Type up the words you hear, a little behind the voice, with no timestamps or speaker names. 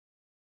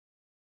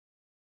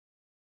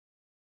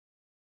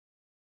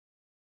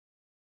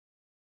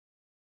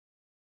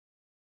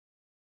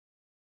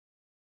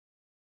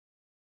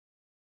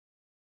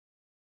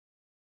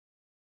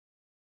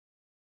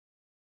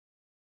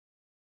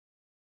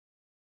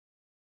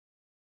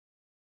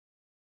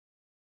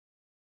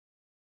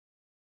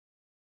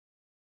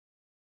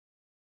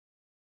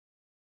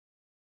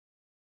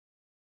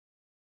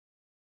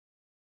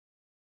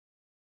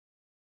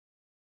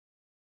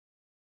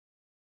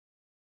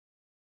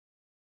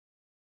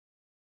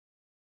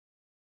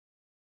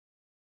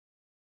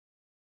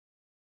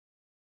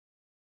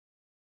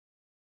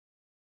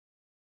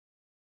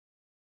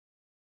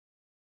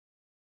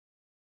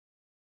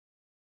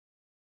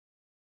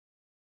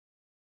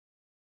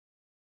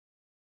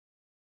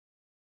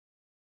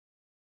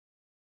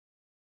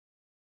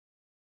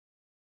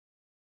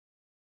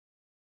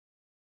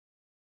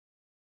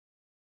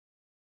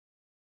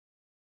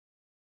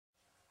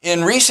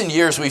In recent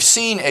years, we've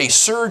seen a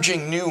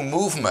surging new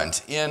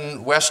movement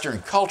in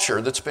Western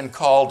culture that's been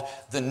called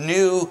the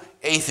New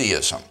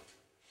Atheism.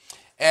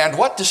 And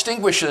what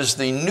distinguishes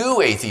the new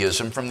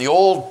atheism from the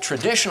old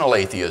traditional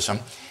atheism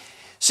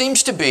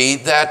seems to be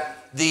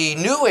that the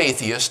new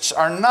atheists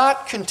are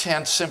not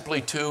content simply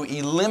to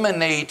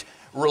eliminate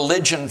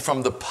religion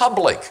from the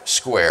public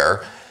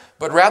square,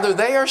 but rather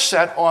they are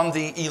set on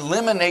the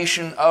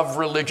elimination of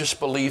religious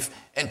belief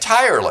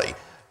entirely,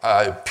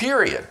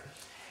 period.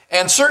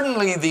 And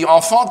certainly the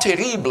enfant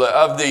terrible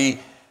of the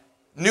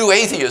new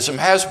atheism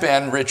has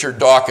been Richard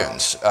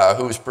Dawkins,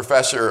 who is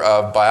professor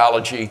of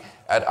biology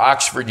at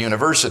Oxford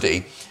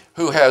University,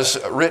 who has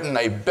written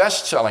a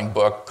best-selling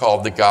book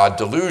called The God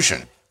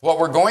Delusion. What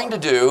we're going to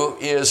do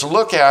is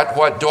look at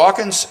what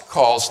Dawkins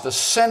calls the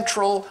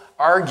central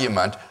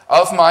argument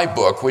of my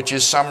book, which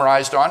is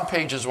summarized on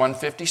pages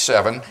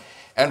 157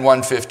 and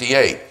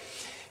 158.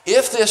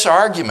 If this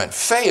argument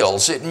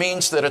fails, it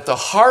means that at the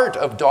heart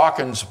of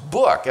Dawkins'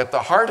 book, at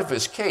the heart of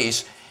his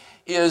case,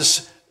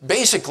 is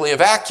basically a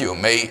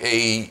vacuum,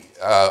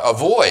 a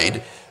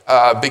void,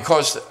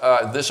 because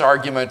this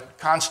argument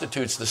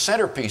constitutes the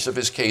centerpiece of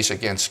his case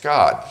against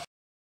God.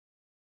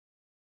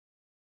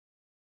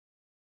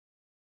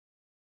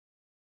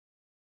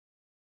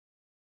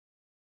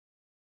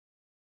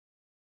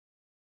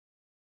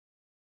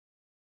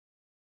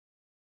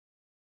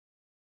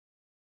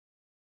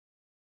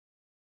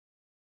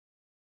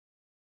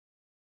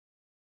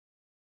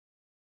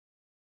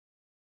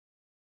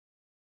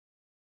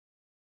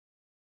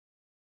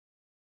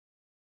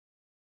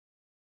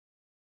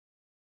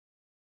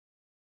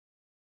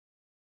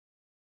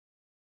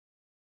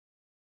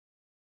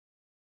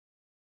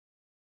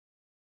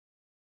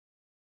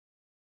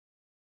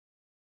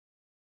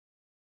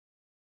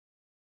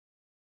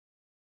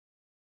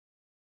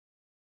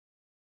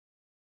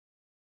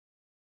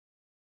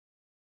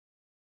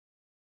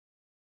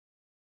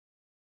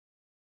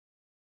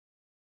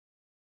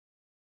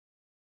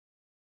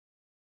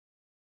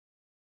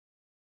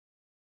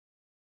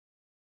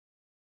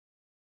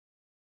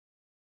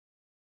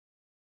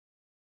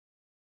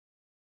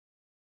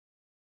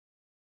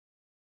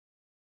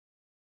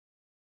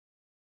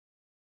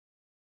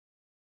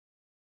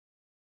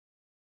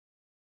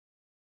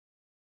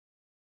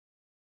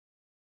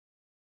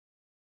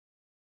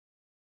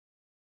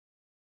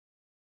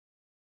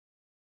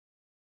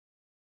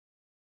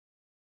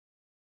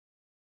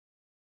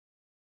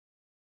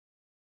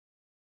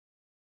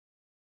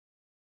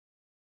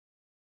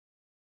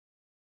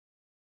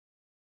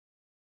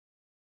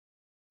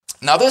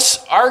 Now,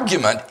 this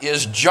argument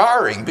is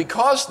jarring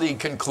because the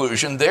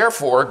conclusion,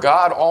 therefore,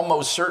 God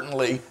almost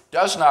certainly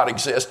does not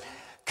exist,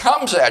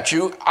 comes at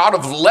you out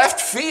of left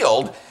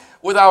field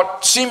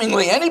without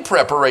seemingly any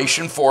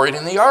preparation for it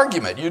in the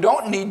argument. You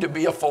don't need to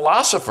be a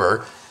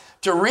philosopher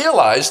to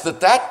realize that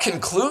that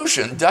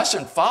conclusion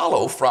doesn't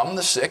follow from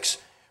the 6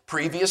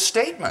 previous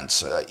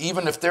statements,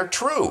 even if they're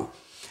true.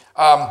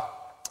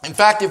 In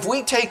fact, if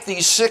we take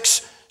these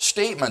 6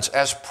 statements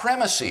as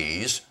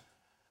premises,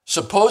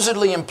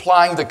 supposedly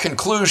implying the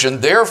conclusion,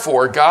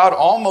 therefore, God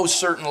almost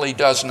certainly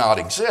does not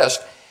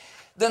exist,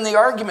 then the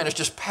argument is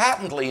just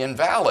patently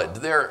invalid.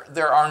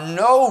 There are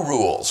no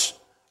rules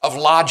of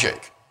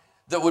logic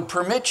that would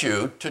permit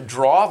you to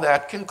draw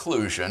that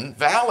conclusion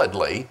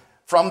validly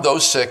from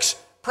those 6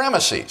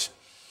 premises.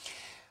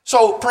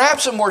 So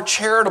perhaps a more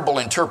charitable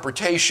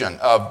interpretation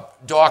of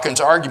Dawkins'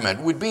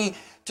 argument would be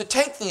to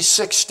take these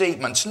 6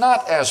 statements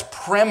not as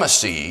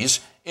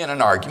premises in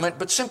an argument,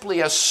 but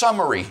simply as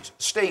summary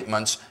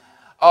statements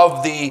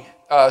of the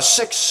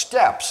 6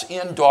 steps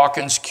in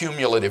Dawkins'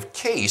 cumulative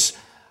case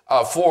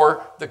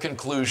for the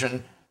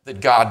conclusion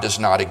that God does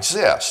not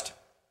exist.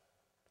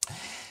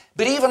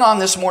 But even on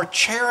this more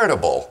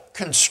charitable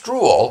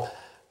construal,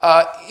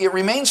 it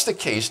remains the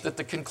case that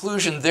the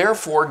conclusion,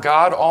 therefore,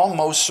 God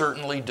almost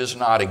certainly does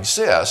not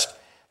exist,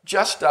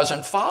 just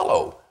doesn't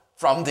follow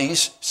from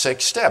these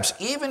 6 steps.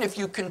 Even if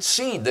you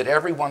concede that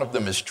every one of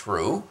them is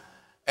true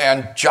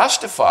and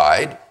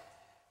justified,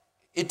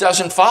 it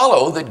doesn't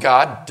follow that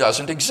God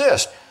doesn't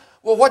exist.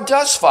 Well, what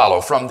does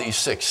follow from these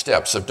 6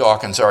 steps of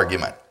Dawkins'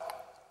 argument?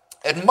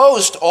 At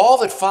most, all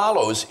that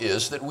follows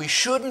is that we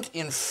shouldn't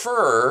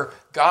infer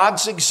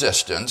God's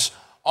existence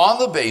on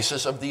the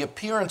basis of the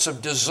appearance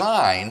of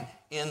design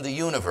in the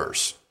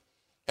universe.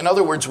 In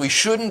other words, we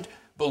shouldn't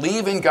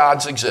believe in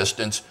God's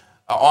existence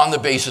on the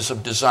basis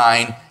of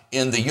design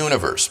in the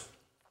universe.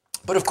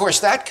 But of course,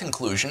 that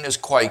conclusion is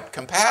quite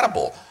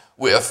compatible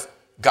with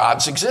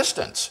God's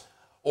existence,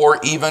 or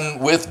even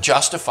with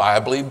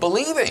justifiably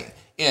believing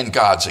in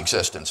God's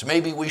existence.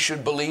 Maybe we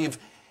should believe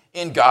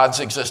in God's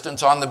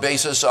existence on the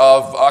basis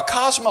of a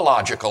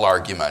cosmological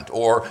argument,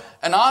 or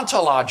an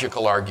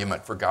ontological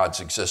argument for God's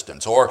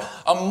existence, or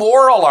a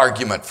moral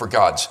argument for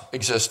God's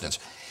existence.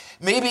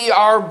 Maybe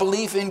our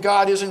belief in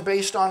God isn't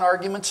based on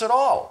arguments at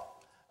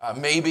all.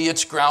 Maybe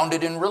it's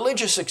grounded in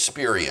religious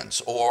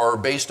experience or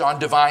based on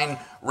divine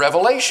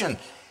revelation.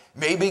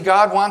 Maybe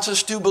God wants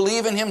us to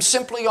believe in Him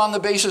simply on the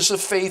basis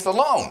of faith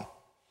alone.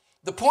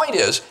 The point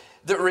is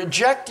that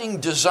rejecting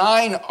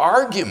design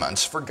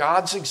arguments for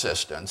God's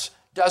existence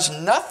does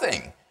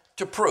nothing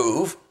to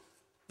prove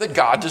that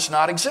God does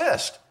not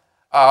exist,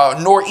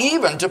 nor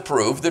even to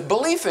prove that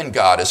belief in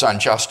God is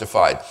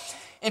unjustified.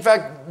 In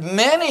fact,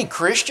 many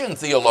Christian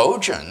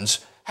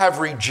theologians have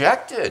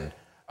rejected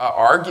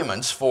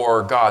arguments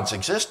for God's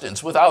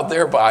existence without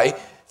thereby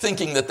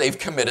thinking that they've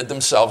committed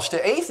themselves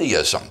to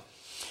atheism.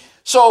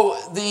 So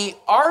the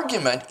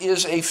argument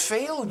is a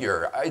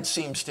failure, it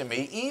seems to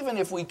me, even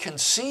if we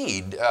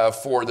concede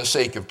for the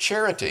sake of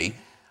charity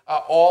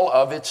all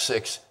of its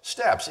 6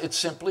 steps. It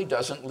simply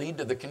doesn't lead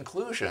to the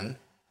conclusion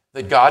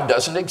that God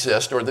doesn't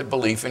exist or that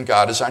belief in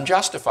God is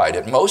unjustified.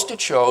 At most,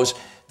 it shows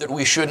that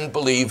we shouldn't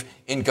believe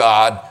in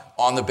God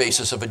on the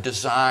basis of a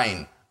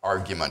design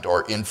argument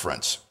or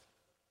inference.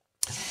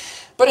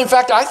 But in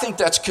fact, I think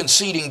that's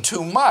conceding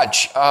too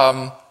much.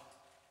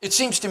 It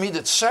seems to me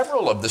that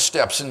several of the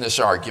steps in this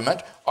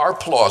argument are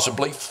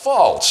plausibly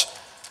false.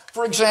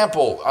 For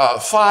example,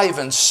 5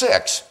 and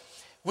 6,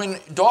 when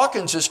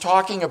Dawkins is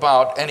talking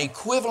about an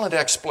equivalent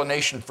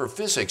explanation for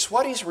physics,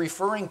 what he's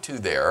referring to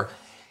there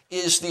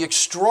is the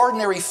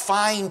extraordinary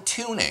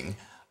fine-tuning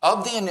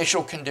of the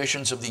initial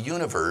conditions of the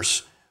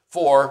universe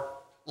for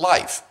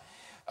life.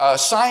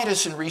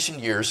 Scientists in recent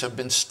years have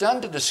been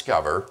stunned to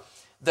discover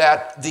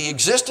that the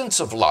existence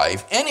of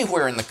life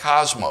anywhere in the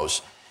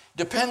cosmos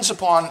depends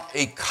upon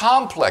a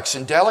complex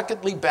and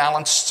delicately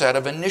balanced set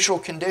of initial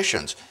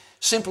conditions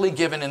simply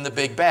given in the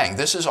Big Bang.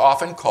 This is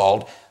often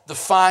called the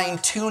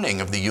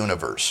fine-tuning of the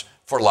universe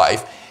for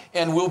life,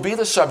 and will be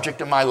the subject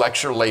of my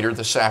lecture later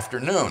this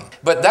afternoon.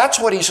 But that's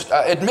what he's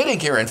admitting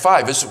here in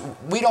 5, is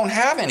we don't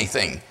have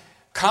anything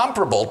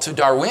comparable to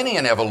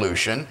Darwinian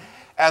evolution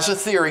as a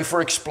theory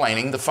for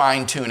explaining the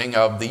fine-tuning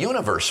of the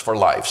universe for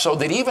life. So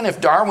that even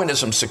if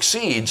Darwinism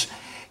succeeds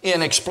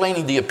in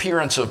explaining the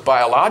appearance of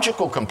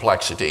biological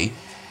complexity,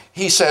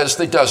 he says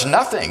that does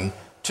nothing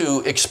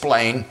to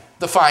explain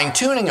the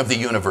fine-tuning of the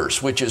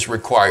universe, which is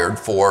required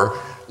for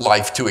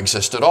life to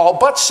exist at all.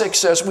 But 6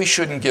 says we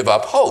shouldn't give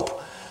up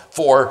hope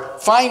for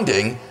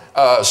finding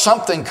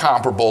something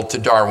comparable to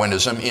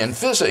Darwinism in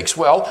physics.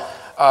 Well,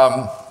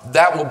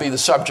 that will be the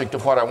subject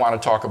of what I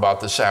want to talk about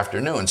this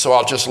afternoon, so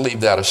I'll just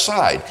leave that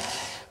aside.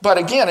 But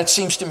again, it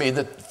seems to me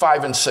that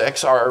 5 and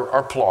 6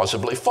 are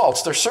plausibly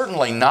false. They're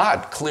certainly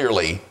not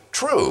clearly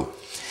true.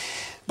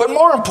 But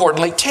more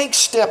importantly, take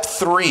step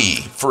 3,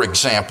 for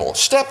example.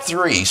 Step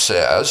 3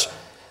 says,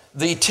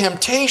 the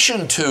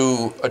temptation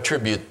to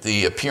attribute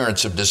the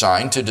appearance of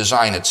design to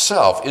design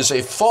itself is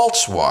a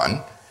false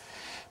one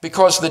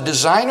because the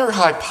designer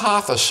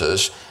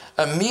hypothesis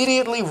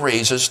immediately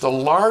raises the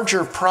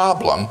larger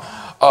problem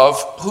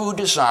of who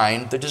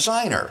designed the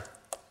designer.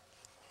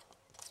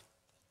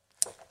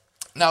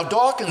 Now,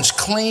 Dawkins'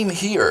 claim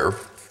here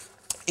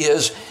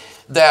is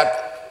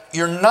that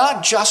you're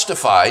not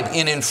justified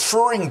in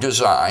inferring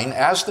design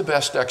as the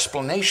best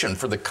explanation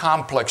for the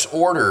complex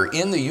order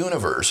in the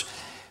universe,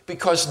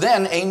 because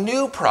then a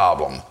new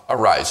problem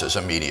arises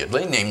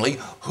immediately, namely,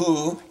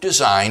 who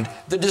designed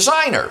the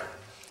designer?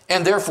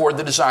 And therefore,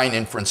 the design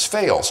inference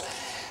fails.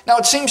 Now,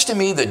 it seems to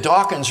me that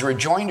Dawkins'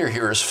 rejoinder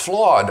here is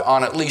flawed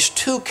on at least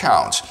 2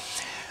 counts.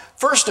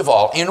 First of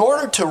all, in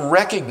order to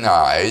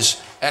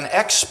recognize an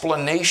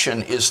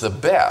explanation is the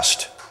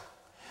best,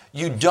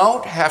 you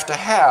don't have to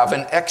have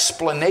an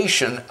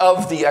explanation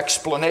of the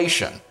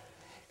explanation.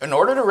 In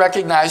order to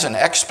recognize an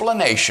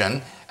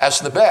explanation as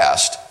the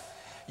best,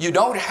 you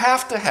don't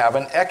have to have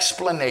an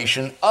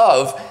explanation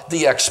of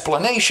the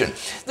explanation.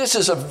 This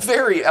is a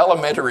very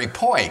elementary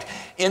point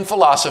in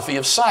philosophy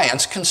of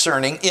science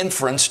concerning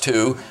inference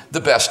to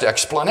the best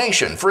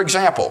explanation. For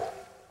example,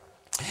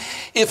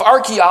 if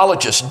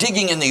archaeologists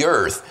digging in the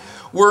earth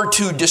were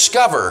to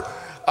discover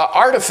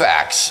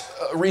artifacts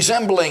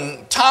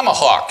resembling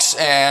tomahawks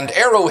and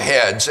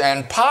arrowheads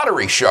and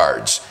pottery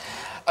shards,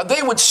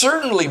 they would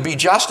certainly be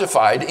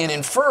justified in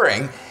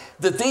inferring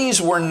that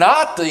these were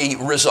not the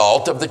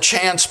result of the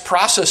chance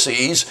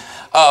processes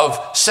of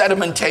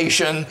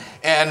sedimentation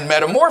and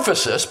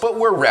metamorphosis, but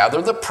were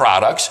rather the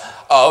products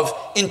of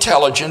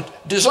intelligent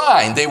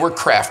design. They were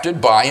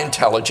crafted by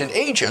intelligent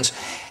agents,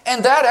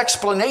 and that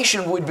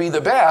explanation would be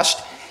the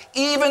best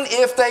even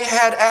if they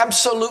had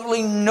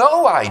absolutely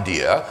no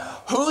idea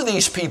who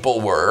these people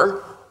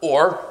were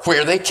or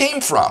where they came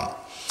from.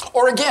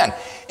 Or again,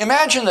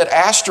 imagine that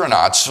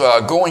astronauts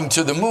going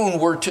to the moon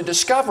were to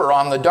discover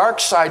on the dark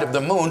side of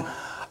the moon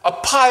a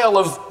pile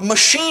of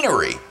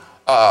machinery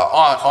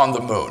on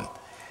the moon.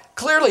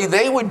 Clearly,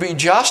 they would be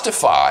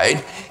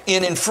justified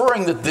in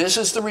inferring that this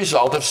is the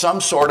result of some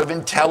sort of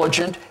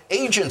intelligent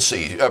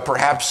agency,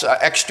 perhaps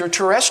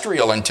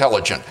extraterrestrial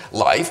intelligent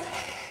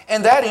life.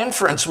 And that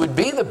inference would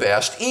be the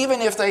best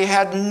even if they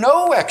had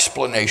no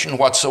explanation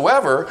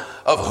whatsoever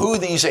of who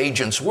these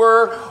agents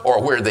were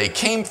or where they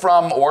came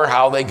from or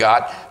how they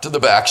got to the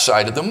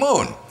backside of the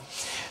moon.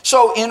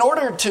 So in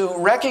order to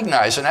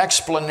recognize an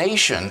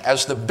explanation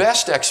as the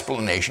best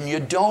explanation, you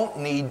don't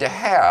need to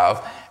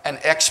have an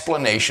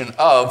explanation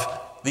of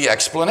the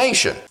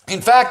explanation.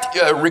 In fact,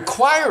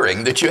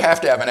 requiring that you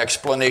have to have an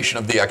explanation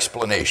of the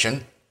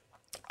explanation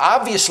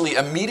obviously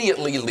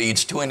immediately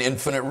leads to an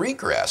infinite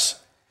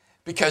regress,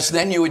 because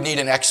then you would need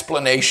an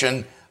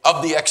explanation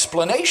of the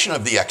explanation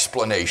of the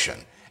explanation,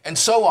 and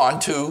so on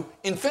to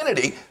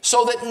infinity,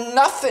 so that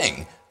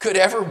nothing could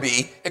ever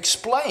be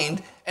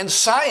explained and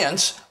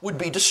science would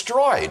be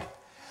destroyed.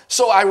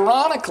 So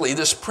ironically,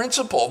 this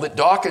principle that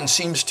Dawkins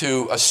seems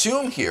to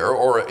assume here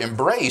or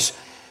embrace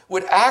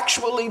would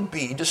actually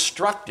be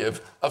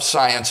destructive of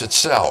science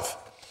itself.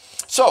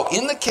 So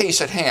in the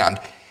case at hand,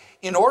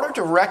 in order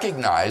to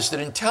recognize that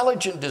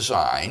intelligent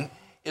design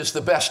is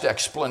the best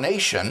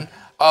explanation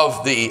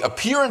of the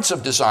appearance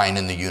of design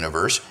in the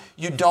universe,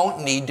 you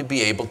don't need to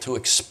be able to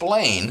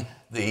explain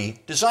the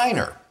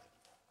designer.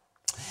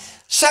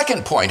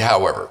 Second point,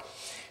 however,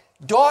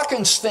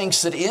 Dawkins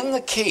thinks that in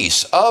the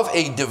case of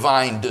a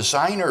divine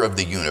designer of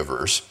the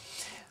universe,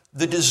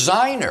 the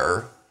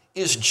designer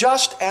is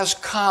just as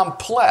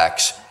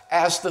complex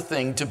as the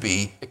thing to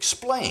be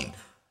explained,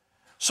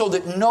 so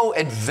that no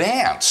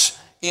advance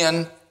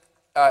in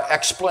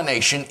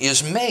explanation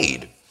is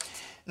made.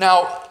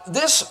 Now,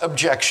 this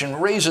objection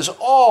raises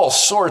all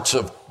sorts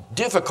of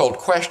difficult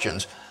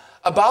questions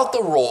about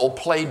the role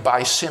played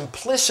by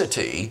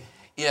simplicity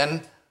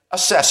in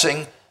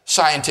assessing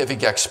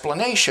scientific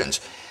explanations.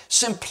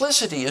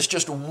 Simplicity is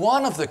just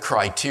one of the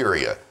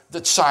criteria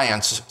that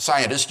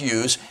scientists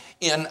use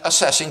in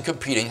assessing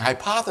competing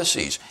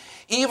hypotheses.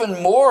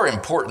 Even more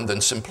important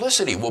than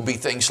simplicity will be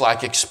things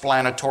like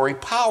explanatory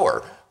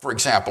power, for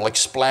example,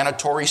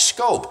 explanatory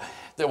scope.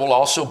 There will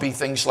also be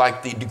things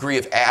like the degree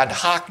of ad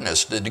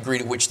hocness, the degree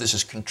to which this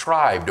is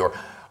contrived or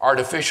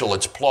artificial,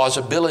 its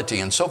plausibility,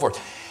 and so forth.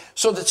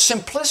 So that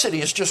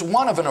simplicity is just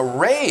one of an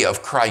array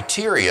of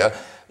criteria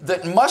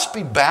that must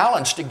be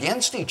balanced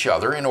against each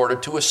other in order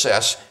to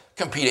assess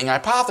competing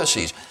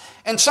hypotheses.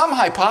 And some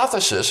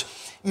hypothesis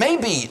may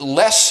be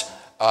less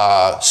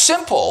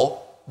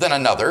simple than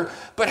another,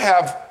 but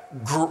have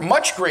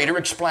much greater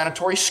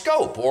explanatory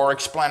scope or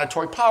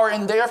explanatory power,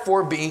 and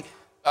therefore be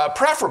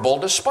preferable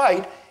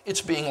despite its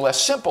being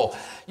less simple.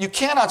 You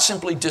cannot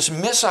simply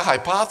dismiss a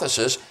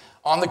hypothesis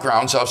on the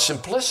grounds of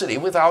simplicity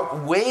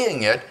without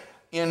weighing it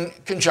in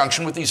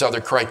conjunction with these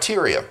other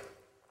criteria.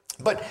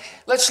 But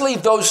let's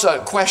leave those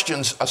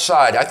questions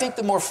aside. I think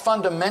the more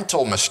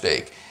fundamental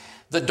mistake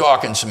that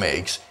Dawkins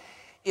makes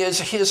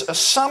is his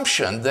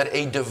assumption that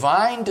a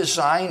divine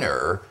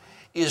designer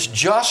is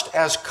just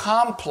as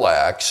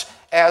complex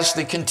as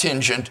the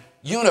contingent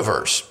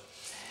universe.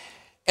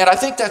 And I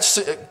think that's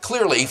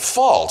clearly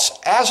false.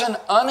 As an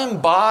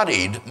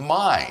unembodied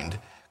mind,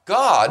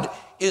 God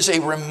is a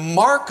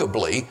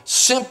remarkably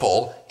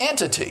simple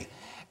entity.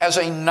 As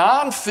a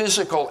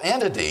non-physical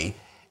entity,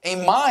 a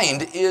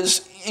mind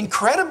is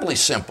incredibly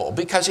simple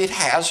because it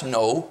has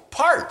no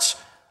parts.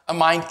 A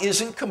mind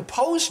isn't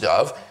composed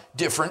of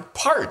different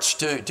parts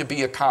to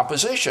be a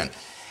composition.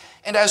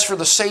 And as for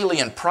the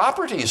salient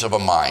properties of a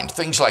mind,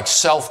 things like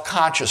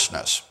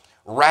self-consciousness,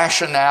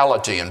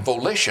 rationality, and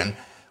volition,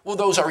 well,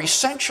 those are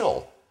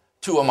essential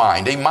to a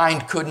mind. A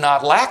mind could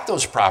not lack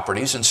those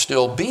properties and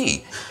still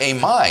be a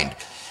mind.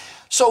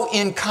 So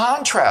in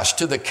contrast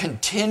to the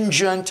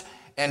contingent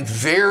and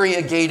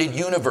variegated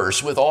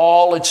universe with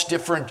all its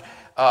different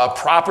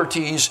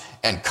properties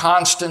and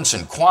constants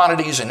and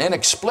quantities and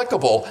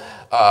inexplicable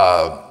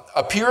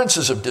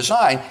appearances of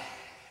design,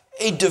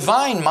 a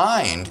divine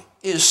mind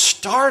is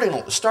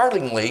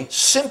startlingly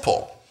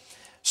simple.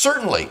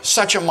 Certainly,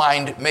 such a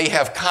mind may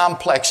have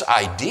complex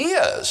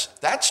ideas.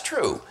 That's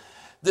true.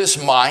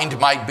 This mind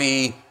might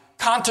be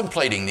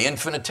contemplating the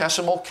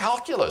infinitesimal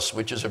calculus,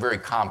 which is a very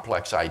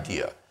complex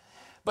idea.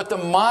 But the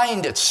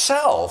mind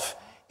itself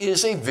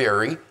is a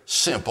very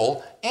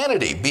simple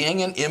entity,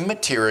 being an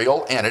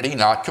immaterial entity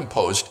not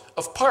composed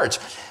of parts.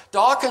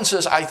 Dawkins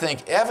has, I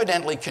think,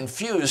 evidently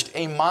confused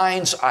a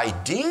mind's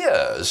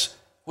ideas,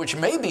 which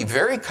may be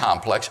very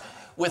complex,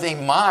 with a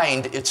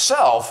mind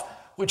itself,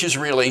 which is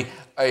really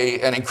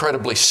an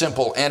incredibly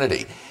simple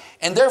entity.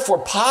 And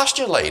therefore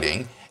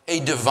postulating a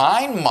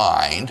divine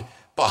mind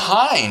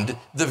behind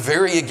the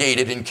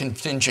variegated and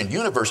contingent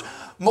universe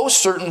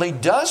most certainly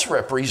does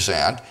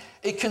represent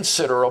a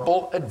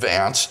considerable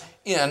advance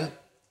in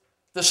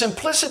the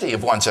simplicity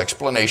of one's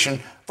explanation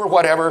for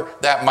whatever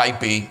that might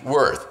be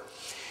worth.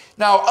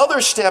 Now, other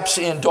steps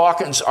in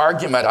Dawkins'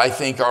 argument, I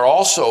think, are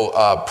also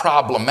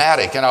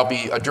problematic, and I'll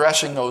be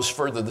addressing those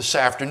further this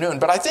afternoon.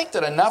 But I think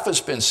that enough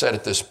has been said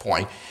at this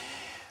point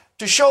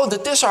to show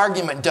that this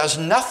argument does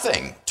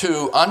nothing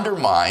to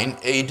undermine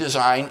a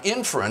design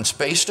inference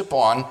based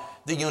upon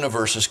the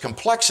universe's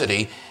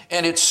complexity,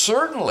 and it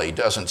certainly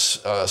doesn't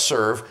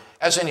serve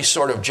as any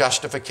sort of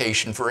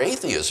justification for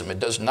atheism. It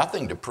does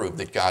nothing to prove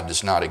that God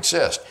does not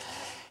exist.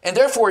 And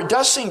therefore, it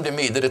does seem to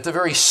me that at the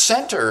very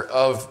center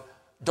of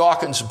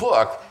Dawkins'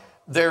 book,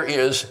 there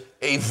is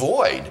a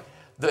void.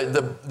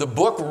 The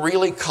book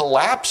really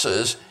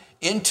collapses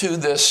into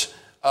this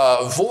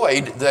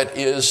void that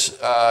is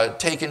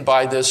taken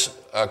by this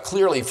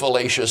clearly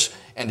fallacious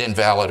and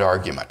invalid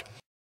argument.